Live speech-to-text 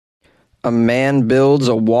A man builds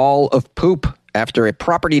a wall of poop after a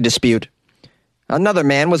property dispute. Another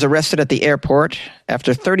man was arrested at the airport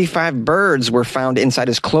after 35 birds were found inside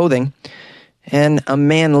his clothing. And a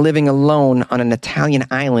man living alone on an Italian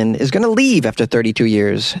island is going to leave after 32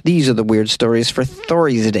 years. These are the weird stories for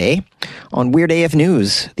Thursday on Weird AF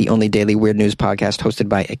News, the only daily weird news podcast hosted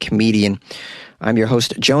by a comedian. I'm your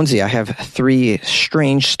host, Jonesy. I have 3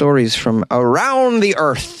 strange stories from around the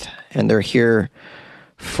earth, and they're here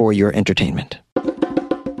for your entertainment.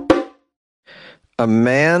 A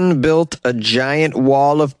man built a giant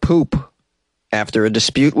wall of poop after a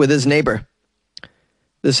dispute with his neighbor.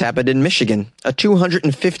 This happened in Michigan. A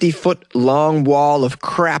 250-foot long wall of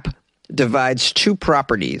crap divides 2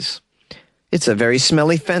 properties. It's a very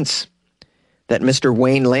smelly fence that Mr.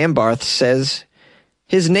 Wayne Lambarth says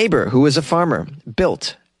his neighbor, who is a farmer,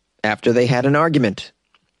 built after they had an argument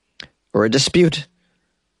or a dispute.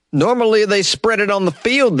 Normally they spread it on the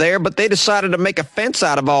field there, but they decided to make a fence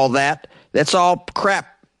out of all that. That's all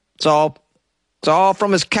crap. It's all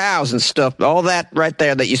from his cows and stuff. All that right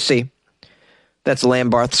there that you see. That's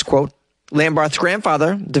Lambarth's quote. Lambarth's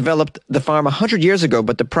grandfather developed the farm 100 years ago,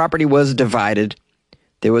 but the property was divided.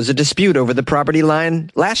 There was a dispute over the property line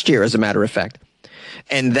last year, as a matter of fact.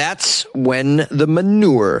 And that's when the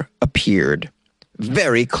manure appeared,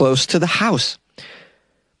 very close to the house.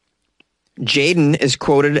 Jaden is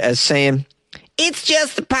quoted as saying, "It's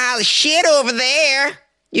just a pile of shit over there.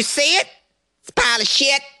 You see it? It's a pile of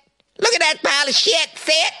shit. Look at that pile of shit.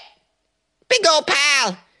 See it? Big old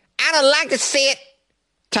pile. I don't like to see it.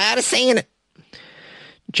 Tired of seeing it."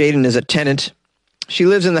 Jaden is a tenant. She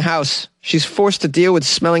lives in the house. She's forced to deal with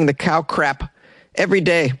smelling the cow crap every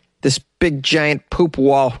day. This big giant poop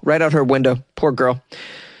wall right out her window. Poor girl.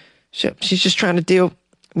 She's just trying to deal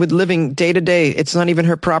with living day to day. It's not even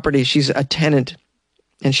her property. She's a tenant.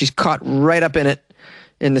 And she's caught right up in it,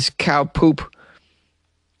 in this cow poop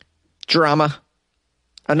drama.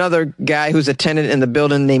 Another guy who's a tenant in the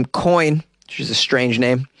building named Coin, which is a strange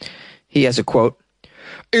name, he has a quote.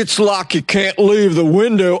 "It's like you can't leave the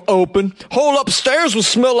window open. Whole upstairs will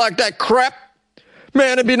smell like that crap.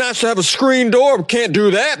 Man, it'd be nice to have a screen door, but can't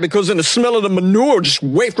do that because then the smell of the manure just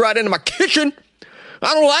wafted right into my kitchen.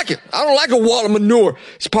 I don't like it. I don't like a wall of manure.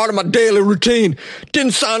 It's part of my daily routine.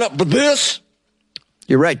 Didn't sign up for this."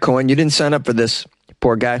 You're right, Coin. You didn't sign up for this.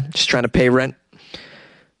 Poor guy, just trying to pay rent.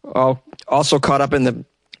 Also caught up in the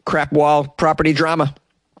crap wall property drama.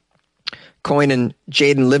 Coin and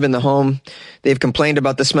Jaden live in the home. They've complained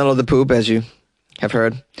about the smell of the poop, as you have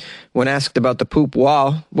heard. When asked about the poop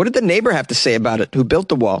wall, what did the neighbor have to say about it, who built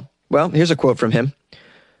the wall? Well, here's a quote from him.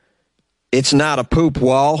 "It's not a poop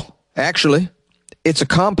wall. Actually, it's a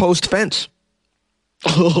compost fence."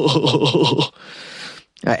 I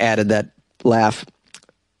added that laugh.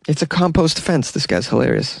 It's a compost fence. This guy's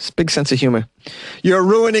hilarious. It's a big sense of humor. "You're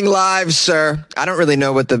ruining lives, sir." I don't really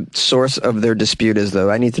know what the source of their dispute is, though.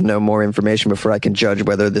 I need to know more information before I can judge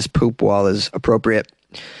whether this poop wall is appropriate.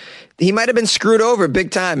 He might have been screwed over big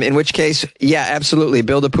time, in which case, yeah, absolutely,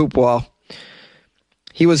 build a poop wall.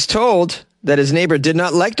 He was told that his neighbor did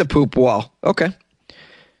not like the poop wall. Okay.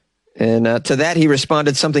 And to that, he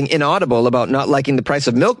responded something inaudible about not liking the price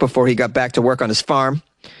of milk before he got back to work on his farm.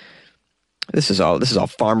 This is all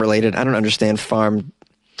farm related. I don't understand farm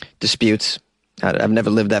disputes. I've never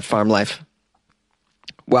lived that farm life.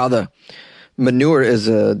 While the manure is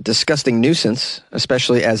a disgusting nuisance,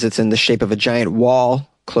 especially as it's in the shape of a giant wall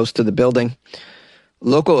close to the building,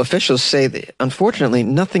 local officials say that, unfortunately,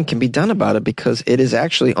 nothing can be done about it because it is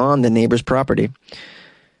actually on the neighbor's property.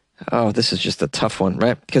 Oh, this is just a tough one,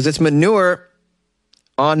 right? Because it's manure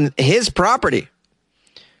on his property.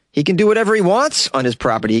 He can do whatever he wants on his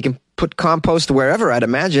property. He can put compost wherever, I'd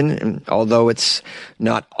imagine. And although it's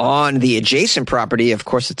not on the adjacent property, of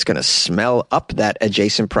course, it's going to smell up that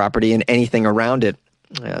adjacent property and anything around it.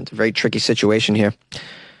 It's a very tricky situation here.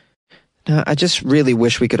 Now, I just really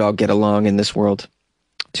wish we could all get along in this world.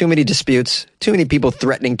 Too many disputes, too many people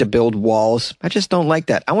threatening to build walls. I just don't like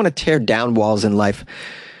that. I want to tear down walls in life.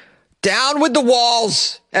 Down with the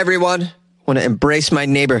walls, everyone. I want to embrace my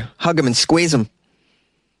neighbor, hug him and squeeze him.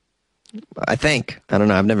 I think. I don't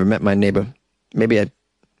know. I've never met my neighbor. I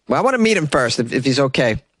want to meet him first. If he's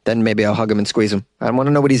okay, then maybe I'll hug him and squeeze him. I want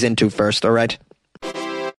to know what he's into first, all right?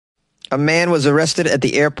 A man was arrested at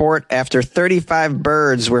the airport after 35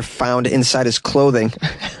 birds were found inside his clothing.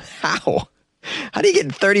 How? How do you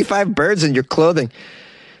get 35 birds in your clothing?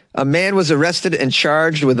 A man was arrested and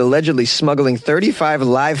charged with allegedly smuggling 35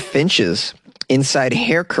 live finches inside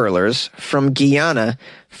hair curlers from Guyana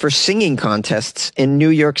for singing contests in New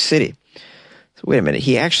York City. So wait a minute.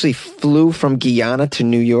 He actually flew from Guyana to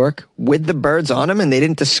New York with the birds on him, and they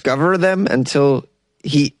didn't discover them until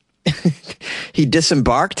he he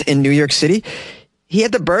disembarked in New York City. He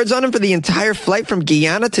had the birds on him for the entire flight from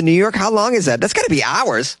Guyana to New York. How long is that? That's got to be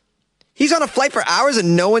hours. He's on a flight for hours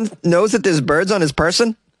and no one knows that there's birds on his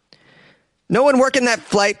person? No one working that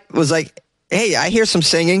flight was like, hey, I hear some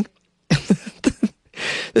singing.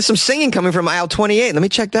 There's some singing coming from aisle 28. Let me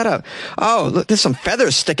check that out. Oh, look, there's some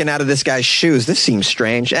feathers sticking out of this guy's shoes. This seems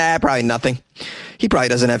strange. Probably nothing. He probably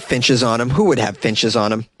doesn't have finches on him. Who would have finches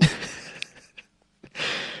on him?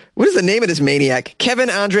 What is the name of this maniac? Kevin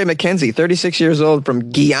Andre McKenzie, 36 years old,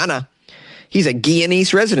 from Guyana. He's a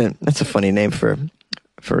Guyanese resident. That's a funny name for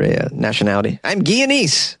a nationality. I'm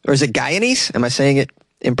Guyanese. Or is it Guyanese? Am I saying it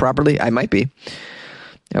improperly? I might be.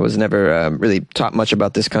 I was never really taught much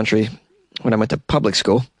about this country when I went to public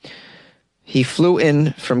school. He flew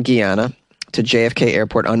in from Guyana to JFK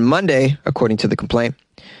Airport on Monday, according to the complaint.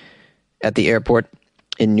 At the airport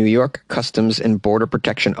in New York, Customs and Border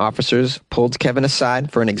Protection officers pulled Kevin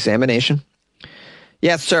aside for an examination.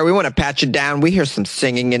 Yes, sir, we want to pat you down. We hear some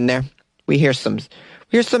singing in there. We hear some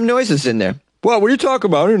noises in there. Well, what are you talking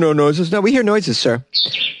about? I don't know noises. No, we hear noises, sir.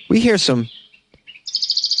 We hear some.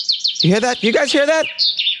 You hear that? You guys hear that?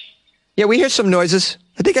 Yeah, we hear some noises.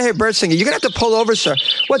 I think I hear birds singing. You're going to have to pull over, sir.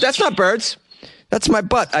 What? That's not birds. That's my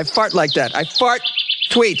butt. I fart like that. I fart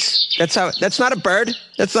tweets. That's not a bird.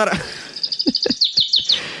 That's not a...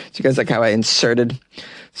 So you guys like how I inserted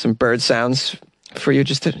some bird sounds for you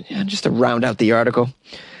just to round out the article.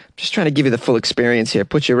 I'm just trying to give you the full experience here.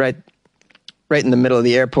 Put you right in the middle of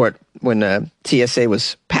the airport when TSA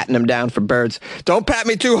was patting them down for birds. Don't pat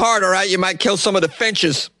me too hard, all right? You might kill some of the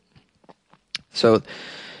finches. So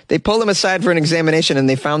they pulled him aside for an examination and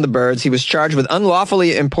they found the birds. He was charged with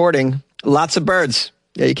unlawfully importing lots of birds.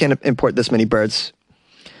 Yeah, you can't import this many birds.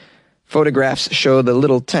 Photographs show the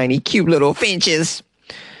little tiny, cute little finches.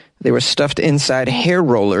 They were stuffed inside hair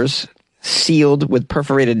rollers, sealed with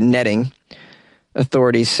perforated netting.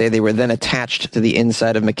 Authorities say they were then attached to the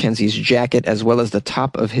inside of Mackenzie's jacket as well as the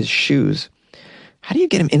top of his shoes. How do you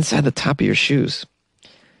get him inside the top of your shoes?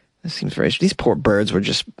 This seems very... These poor birds were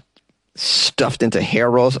just stuffed into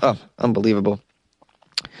hair rolls. Oh, unbelievable.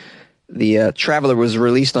 The traveler was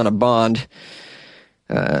released on a bond.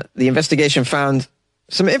 The investigation found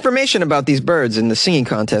some information about these birds in the singing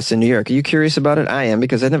contest in New York. Are you curious about it? I am,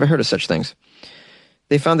 because I've never heard of such things.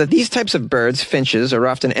 They found that these types of birds, finches, are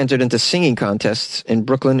often entered into singing contests in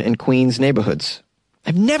Brooklyn and Queens neighborhoods.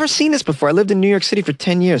 I've never seen this before. I lived in New York City for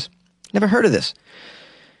 10 years. Never heard of this.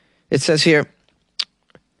 It says here,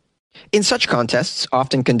 in such contests,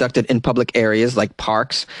 often conducted in public areas like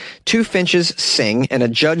parks, two finches sing and a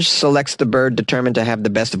judge selects the bird determined to have the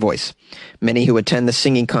best voice. Many who attend the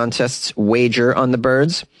singing contests wager on the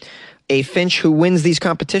birds. A finch who wins these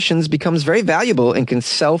competitions becomes very valuable and can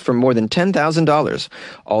sell for more than $10,000.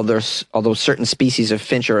 Although certain species of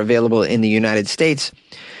finch are available in the United States,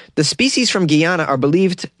 the species from Guyana are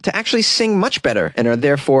believed to actually sing much better and are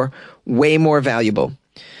therefore way more valuable.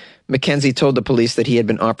 Mackenzie told the police that he had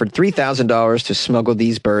been offered $3,000 to smuggle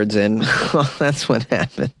these birds in. Well, that's what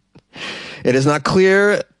happened. It is not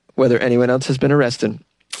clear whether anyone else has been arrested.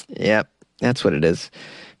 Yep, that's what it is.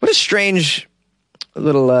 What a strange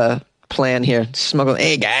little plan here.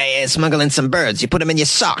 Hey, guy, smuggling some birds. You put them in your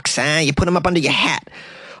socks, huh? You put them up under your hat.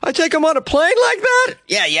 I take them on a plane like that?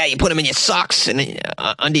 Yeah, you put them in your socks and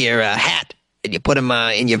under your hat. And you put them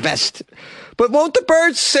in your vest. But won't the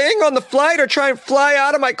birds sing on the flight or try and fly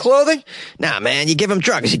out of my clothing? Nah, man, you give them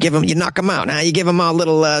drugs. You knock them out. Huh? You give them all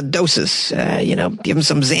little doses. Give them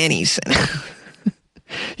some Xannies.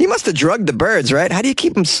 You must have drugged the birds, right? How do you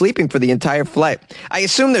keep them sleeping for the entire flight? I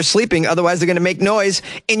assume they're sleeping, otherwise they're going to make noise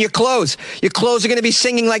in your clothes. Your clothes are going to be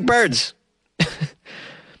singing like birds.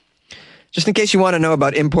 Just in case you want to know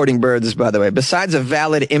about importing birds, by the way, besides a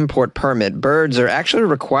valid import permit, birds are actually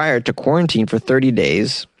required to quarantine for 30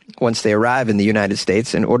 days once they arrive in the United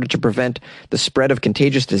States in order to prevent the spread of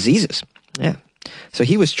contagious diseases. Yeah. So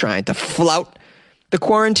he was trying to flout the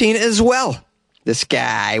quarantine as well. This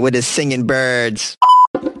guy with his singing birds.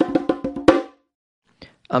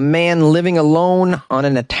 A man living alone on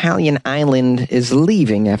an Italian island is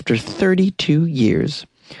leaving after 32 years.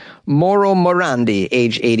 Mauro Morandi,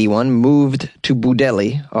 age 81, moved to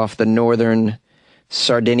Budelli off the northern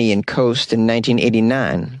Sardinian coast in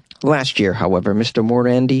 1989. Last year, however, Mr.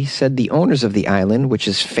 Morandi said the owners of the island, which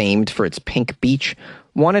is famed for its pink beach,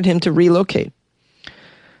 wanted him to relocate.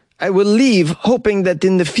 I will leave, hoping that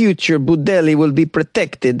in the future Budelli will be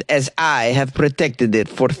protected as I have protected it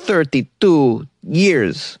for 32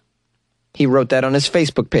 years. He wrote that on his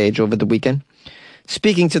Facebook page over the weekend.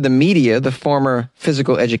 Speaking to the media, the former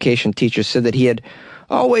physical education teacher said that he had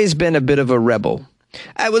always been a bit of a rebel.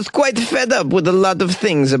 I was quite fed up with a lot of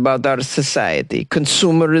things about our society,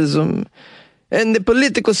 consumerism, and the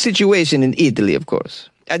political situation in Italy, of course.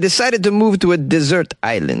 I decided to move to a desert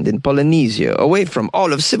island in Polynesia, away from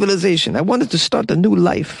all of civilization. I wanted to start a new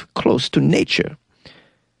life close to nature.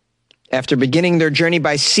 After beginning their journey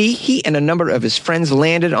by sea, he and a number of his friends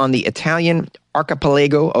landed on the Italian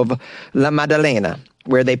archipelago of La Maddalena,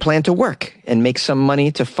 where they planned to work and make some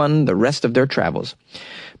money to fund the rest of their travels.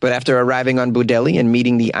 But after arriving on Budelli and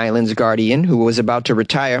meeting the island's guardian, who was about to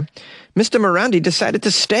retire, Mr. Morandi decided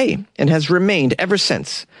to stay and has remained ever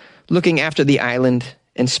since, looking after the island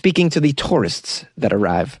and speaking to the tourists that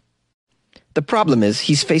arrive. The problem is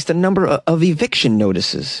he's faced a number of eviction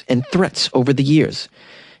notices and threats over the years.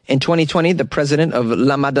 In 2020, the president of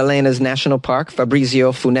La Maddalena's National Park,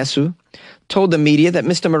 Fabrizio Funesu, told the media that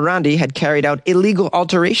Mr. Morandi had carried out illegal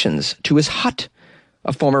alterations to his hut,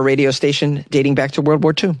 a former radio station dating back to World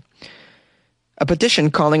War II. A petition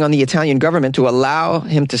calling on the Italian government to allow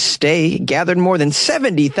him to stay gathered more than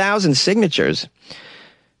 70,000 signatures.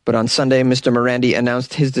 But on Sunday, Mr. Morandi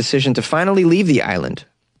announced his decision to finally leave the island,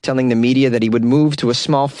 telling the media that he would move to a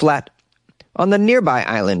small flat on the nearby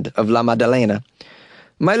island of La Maddalena.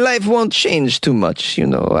 My life won't change too much,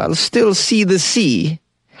 I'll still see the sea.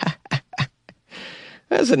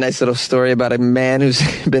 That's a nice little story about a man who's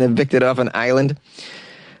been evicted off an island.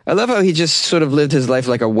 I love how he just sort of lived his life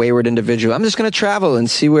like a wayward individual. I'm just going to travel and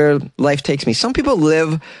see where life takes me. Some people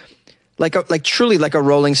live truly like a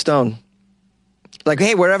rolling stone. Like,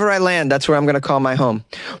 hey, wherever I land, that's where I'm going to call my home.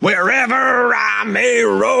 Wherever I may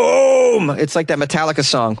roam. It's like that Metallica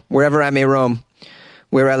song, Wherever I May Roam.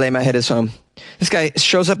 Where I lay my head is home. This guy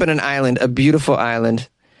shows up in an island, a beautiful island.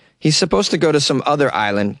 He's supposed to go to some other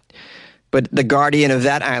island, but the guardian of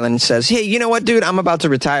that island says, hey, you know what, dude? I'm about to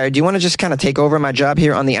retire. Do you want to just kind of take over my job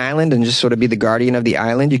here on the island and just sort of be the guardian of the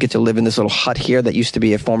island? You get to live in this little hut here that used to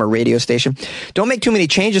be a former radio station. Don't make too many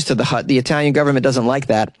changes to the hut. The Italian government doesn't like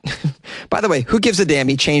that. By the way, who gives a damn?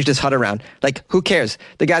 He changed his hut around. Like, who cares?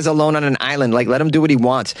 The guy's alone on an island. Like, let him do what he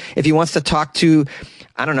wants. If he wants to talk to,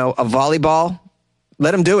 I don't know, a volleyball,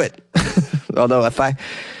 let him do it. Although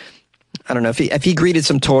I don't know, if he greeted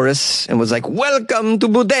some tourists and was like, welcome to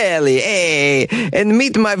Budelli, hey, and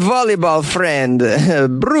meet my volleyball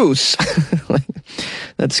friend, Bruce.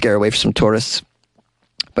 That'd scare away some tourists.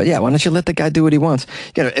 But yeah, why don't you let the guy do what he wants?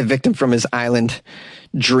 You gotta evict him from his island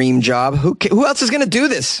dream job. Who else is going to do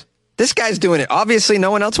this? This guy's doing it. Obviously,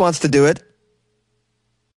 no one else wants to do it.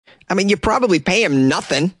 I mean, you probably pay him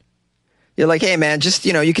nothing. You're like, hey, man, just,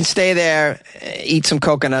 you can stay there, eat some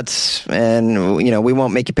coconuts, and, we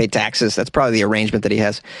won't make you pay taxes. That's probably the arrangement that he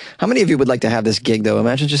has. How many of you would like to have this gig, though?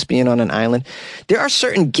 Imagine just being on an island. There are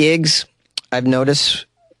certain gigs I've noticed.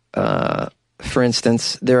 For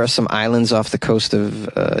instance, there are some islands off the coast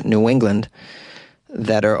of New England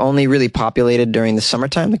that are only really populated during the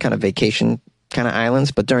summertime, the kind of vacation kind of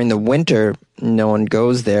islands. But during the winter, no one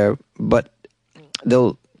goes there. But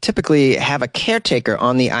they'll typically have a caretaker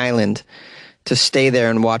on the island to stay there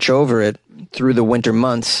and watch over it through the winter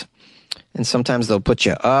months. And sometimes they'll put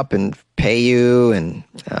you up and pay you. And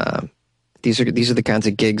these are the kinds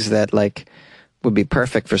of gigs that would be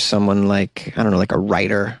perfect for someone like, I don't know, like a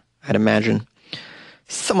writer, I'd imagine.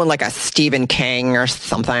 Someone like a Stephen King or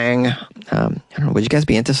something. I don't know, would you guys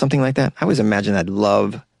be into something like that? I always imagine I'd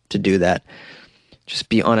love to do that. Just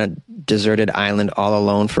be on a deserted island all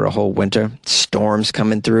alone for a whole winter. Storms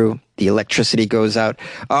coming through. The electricity goes out.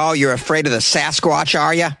 Oh, you're afraid of the Sasquatch,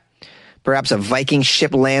 are you? Perhaps a Viking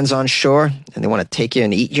ship lands on shore and they want to take you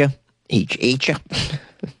and eat you. Eat you.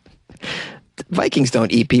 Vikings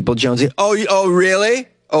don't eat people, Jonesy. Oh, really?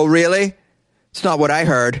 Oh, really? It's not what I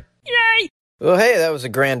heard. Yay! Well, hey, that was a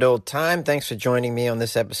grand old time. Thanks for joining me on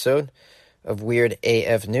this episode of Weird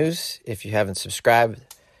AF News. If you haven't subscribed,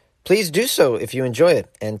 please do so if you enjoy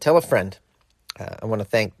it, and tell a friend. I want to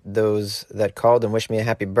thank those that called and wished me a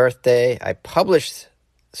happy birthday. I published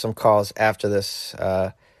some calls after this.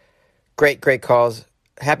 Great calls.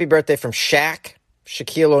 Happy birthday from Shaq.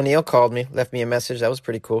 Shaquille O'Neal called me, left me a message. That was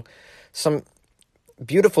pretty cool. Some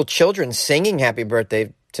beautiful children singing happy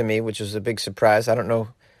birthday to me, which was a big surprise. I don't know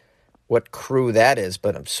what crew that is,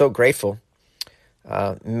 but I'm so grateful.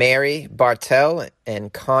 Mary Bartell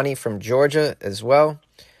and Connie from Georgia as well.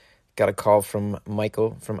 Got a call from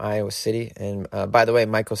Michael from Iowa City. And by the way,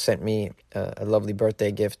 Michael sent me a lovely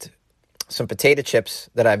birthday gift. Some potato chips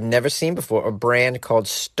that I've never seen before. A brand called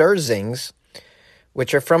Sturzings,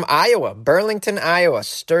 which are from Iowa. Burlington, Iowa.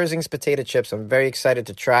 Sturzings potato chips. I'm very excited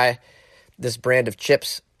to try this brand of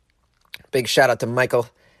chips. Big shout out to Michael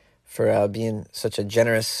for being such a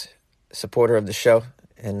generous supporter of the show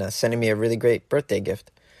and sending me a really great birthday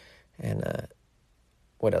gift. And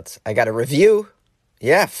what else? I got a review.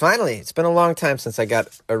 Yeah, finally. It's been a long time since I got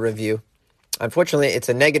a review. Unfortunately, it's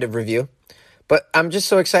a negative review, but I'm just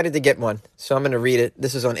so excited to get one. So I'm going to read it.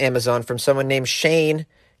 This is on Amazon from someone named Shane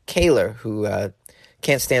Kaler, who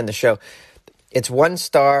can't stand the show. It's 1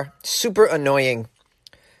 star, super annoying.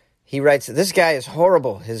 He writes, "This guy is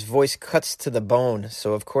horrible. His voice cuts to the bone,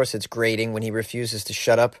 so of course it's grating when he refuses to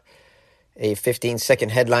shut up. A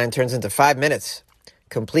 15-second headline turns into 5 minutes,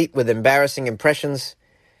 complete with embarrassing impressions.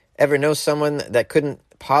 Ever know someone that couldn't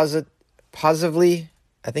positively,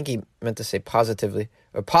 I think he meant to say positively,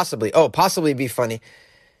 or possibly be funny.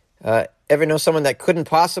 Ever know someone that couldn't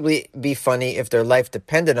possibly be funny if their life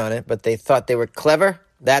depended on it, but they thought they were clever?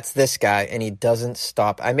 That's this guy, and he doesn't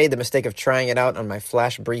stop. I made the mistake of trying it out on my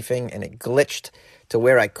flash briefing, and it glitched to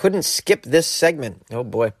where I couldn't skip this segment. Oh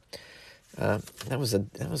boy, that was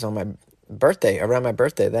on my birthday, around my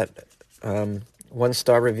birthday. That 1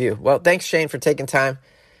 star review. Well, thanks Shane for taking time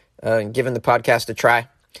and giving the podcast a try.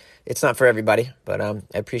 It's not for everybody, but I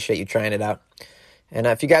appreciate you trying it out. And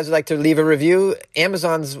if you guys would like to leave a review,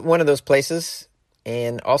 Amazon's one of those places,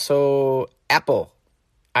 and also Apple,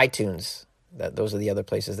 iTunes. Those are the other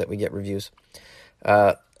places that we get reviews.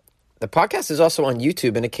 The podcast is also on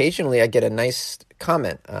YouTube, and occasionally I get a nice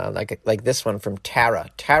comment, like this one from Tara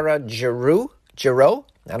Giroux.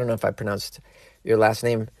 I don't know if I pronounced your last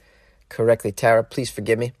name correctly, Tara. Please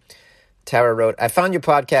forgive me. Tara wrote, "I found your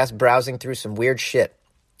podcast browsing through some weird shit."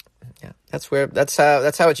 Yeah, that's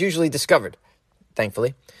how it's usually discovered.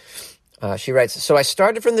 Thankfully, she writes, "So I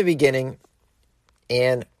started from the beginning,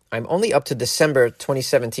 and I'm only up to December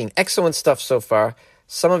 2017. Excellent stuff so far.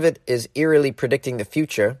 Some of it is eerily predicting the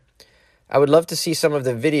future. I would love to see some of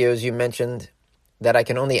the videos you mentioned that I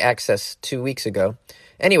can only access 2 weeks ago.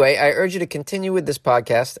 Anyway, I urge you to continue with this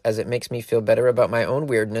podcast as it makes me feel better about my own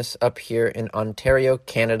weirdness up here in Ontario,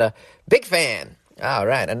 Canada. Big fan." All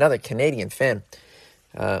right, another Canadian fan.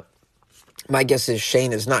 My guess is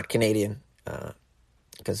Shane is not Canadian,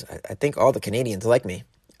 because I think all the Canadians like me.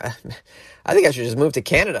 I think I should just move to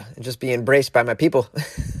Canada and just be embraced by my people.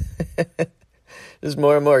 There's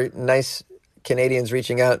more and more nice Canadians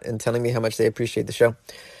reaching out and telling me how much they appreciate the show.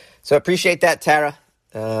 So I appreciate that, Tara.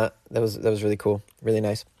 That was really cool, really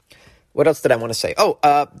nice. What else did I want to say?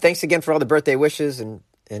 Thanks again for all the birthday wishes and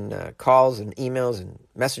calls and emails and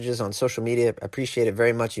messages on social media. I appreciate it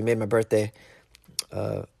very much. You made my birthday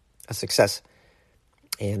a success.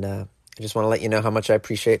 And I just want to let you know how much I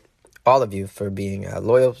appreciate all of you for being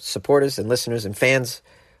loyal supporters and listeners and fans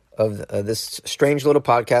of this strange little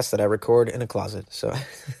podcast that I record in a closet. So,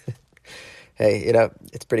 hey,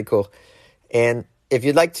 it's pretty cool. And if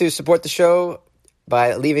you'd like to support the show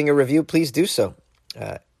by leaving a review, please do so.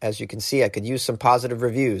 As you can see, I could use some positive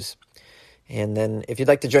reviews. And then if you'd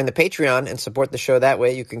like to join the Patreon and support the show that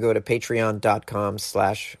way, you can go to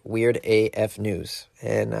patreon.com/weirdafnews.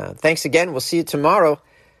 And thanks again. We'll see you tomorrow,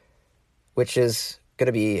 which is going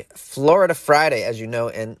to be Florida Friday, as you know.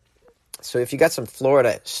 And so if you got some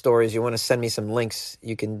Florida stories, you want to send me some links,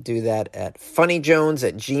 you can do that at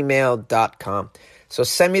funnyjones@gmail.com. So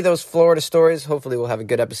send me those Florida stories. Hopefully we'll have a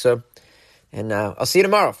good episode. And I'll see you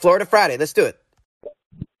tomorrow. Florida Friday. Let's do it.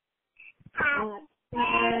 Happy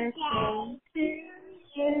birthday to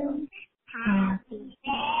you. Happy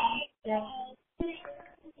birthday to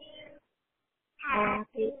you.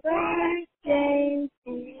 Happy birthday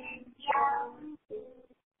to Josie.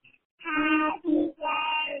 Happy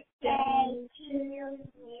birthday to you.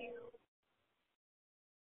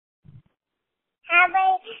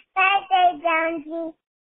 Happy birthday, Jonesy.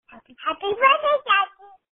 Happy birthday, Jonesy.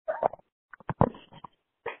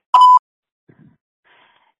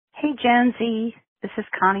 Hey, Jonesy. This is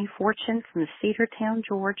Connie Fortune from Cedartown,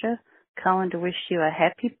 Georgia, calling to wish you a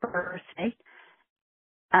happy birthday.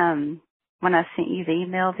 When I sent you the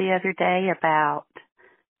email the other day about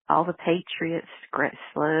all the Patriots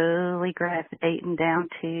slowly gravitating down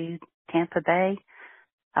to Tampa Bay,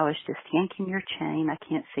 I was just yanking your chain. I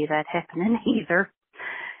can't see that happening either.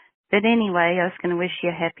 But anyway, I was going to wish you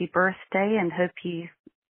a happy birthday and hope you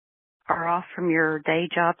are off from your day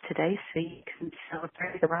job today so you can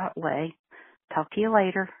celebrate the right way. Talk to you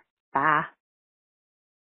later. Bye.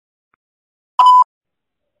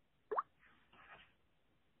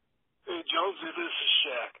 Hey, Jonesy, this is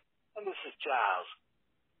Shaq. And this is Giles.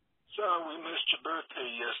 Sorry we missed your birthday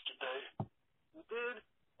yesterday. You did?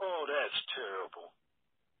 Oh, that's terrible.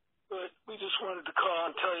 But we just wanted to call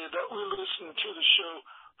and tell you that we're listening to the show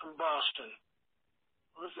from Boston.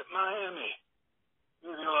 Or is it Miami?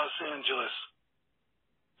 Maybe Los Angeles.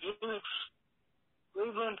 Phoenix?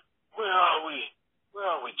 Cleveland? Where are we? Where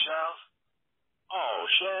are we, Charles? Oh,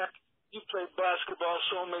 Shaq, you play basketball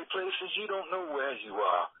so many places you don't know where you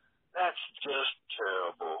are. That's just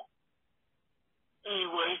terrible.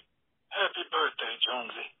 Anyway, happy birthday,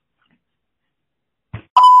 Jonesy.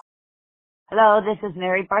 Hello, this is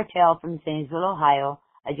Mary Bartell from Zanesville, Ohio.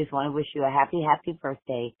 I just want to wish you a happy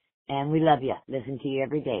birthday, and we love you. Listen to you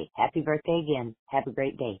every day. Happy birthday again. Have a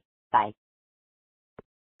great day. Bye.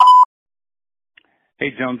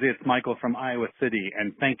 Hey, Jonesy, it's Michael from Iowa City,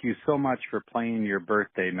 and thank you so much for playing your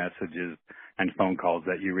birthday messages and phone calls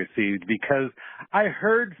that you received, because I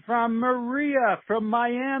heard from Maria from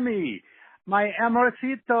Miami. My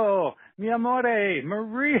amorcito, mi amore,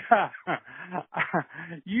 Maria.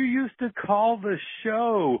 You used to call the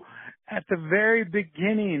show at the very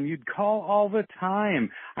beginning. You'd call all the time.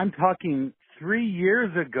 I'm talking 3 years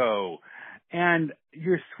ago. And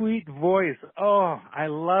your sweet voice, oh, I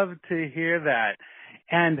love to hear that.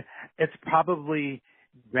 And it's probably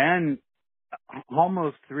been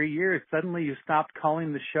almost 3 years. Suddenly you stopped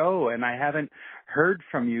calling the show, and I haven't heard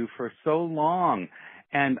from you for so long.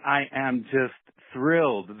 And I am just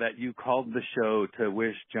thrilled that you called the show to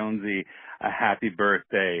wish Jonesy a happy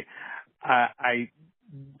birthday. I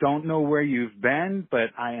don't know where you've been, but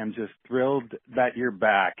I am just thrilled that you're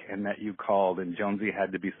back and that you called. And Jonesy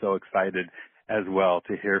had to be so excited as well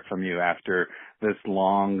to hear from you after this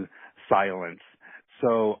long silence.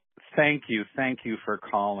 So thank you for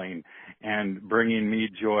calling and bringing me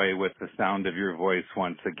joy with the sound of your voice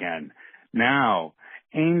once again. Now,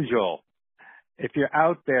 Angel, if you're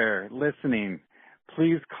out there listening,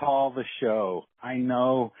 please call the show. I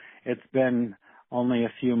know it's been only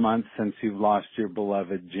a few months since you've lost your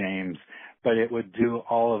beloved James, but it would do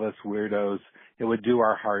all of us weirdos, it would do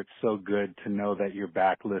our hearts so good to know that you're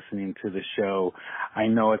back listening to the show. I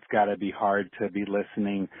know it's got to be hard to be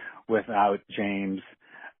listening without James,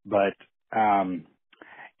 but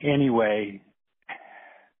anyway,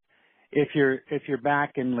 if you're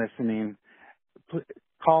back and listening,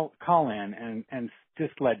 call in and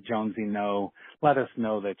just let Jonesy know. Let us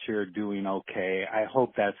know that you're doing okay. I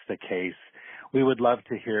hope that's the case. We would love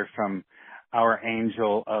to hear from our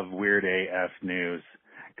angel of Weird AF News.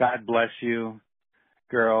 God bless you,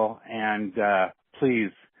 girl, and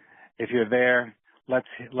please, if you're there,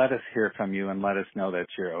 let us hear from you and let us know that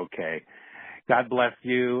you're okay. God bless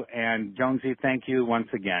you, and Jonesy, thank you once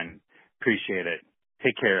again. Appreciate it.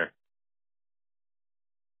 Take care.